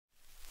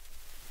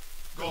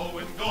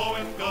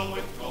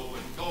going,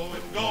 going,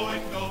 going,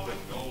 going, going,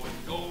 going,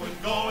 going,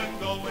 going,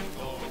 going,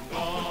 going,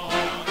 going.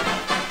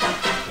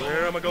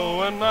 Where am I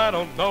going? I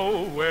don't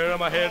know. Where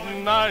am I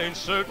heading? I ain't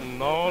certain.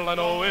 All I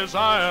know is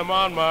I am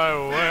on my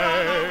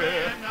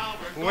way.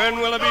 When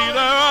will I be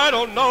there? I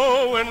don't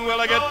know. When will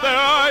I get there?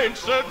 I ain't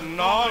certain.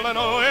 All I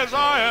know is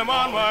I am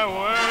on my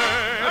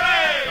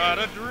way. Got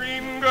a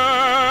dream,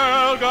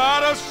 girl,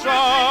 got a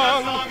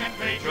song.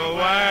 Take a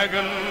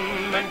wagon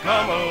and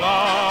come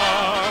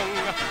along.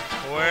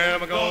 Where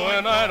am I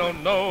going? I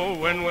don't know.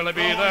 When will I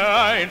be there?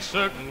 I ain't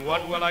certain.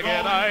 What will I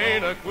get? I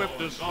ain't equipped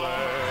to say.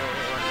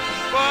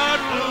 But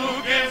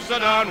who gives a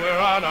darn? We're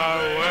on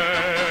our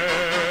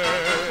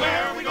way.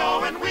 Where are we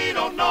going? We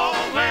don't know.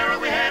 Where are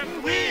we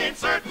heading? We ain't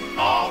certain.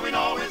 All we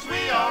know is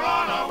we are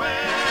on our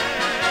way.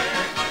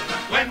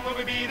 When will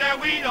we be there?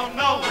 We don't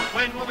know.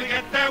 When will we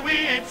get there? We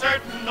ain't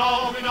certain.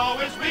 All we know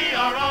is we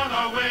are on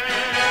our way.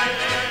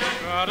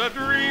 Got a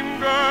dream,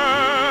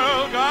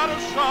 girl, got a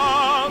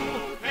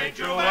song. Take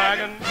your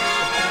wagon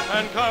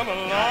and come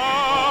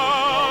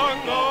along.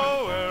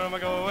 Oh, where am I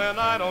going?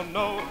 I don't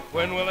know.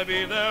 When will I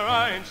be there?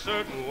 I ain't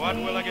certain. What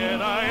will I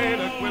get? I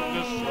ain't equipped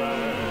to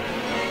say.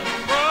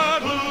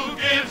 But who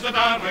gives a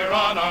darn? We're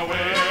on our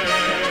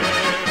way.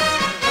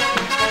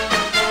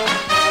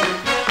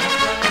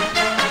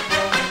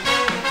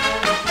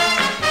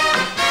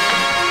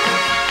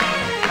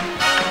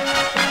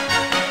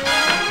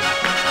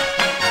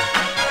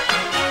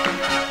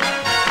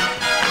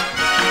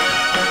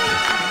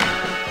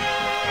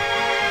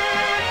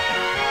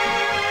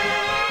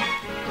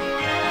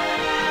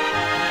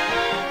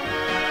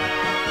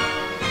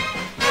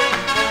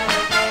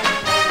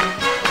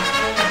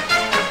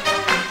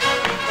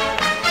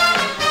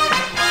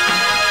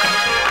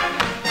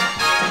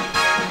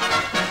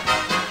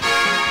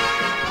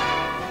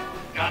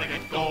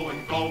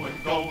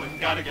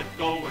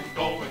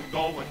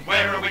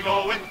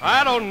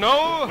 I don't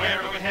know.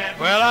 Where are we heading?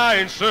 Well, I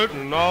ain't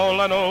certain.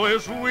 All I know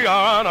is we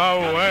are on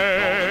our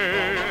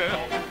way.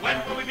 When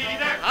will we be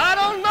there? I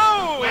don't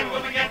know. When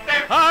will we get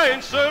there? I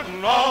ain't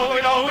certain. All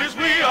we know is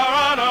we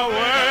are on our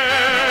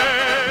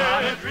way.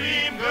 Got a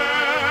dream,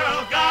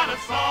 girl, got a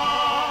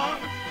song.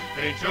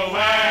 Paint your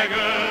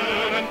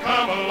wagon and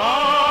come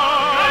along.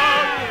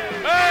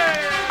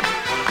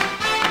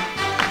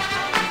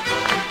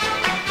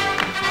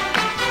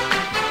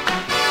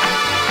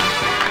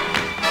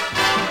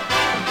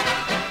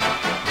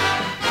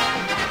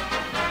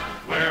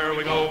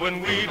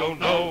 We don't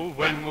know.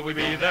 When will we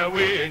be there?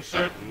 We ain't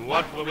certain.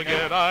 What will we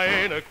get? I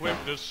ain't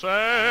equipped to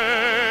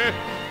say.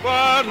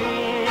 But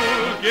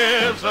who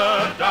gives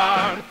a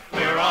darn?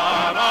 We're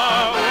on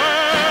our way.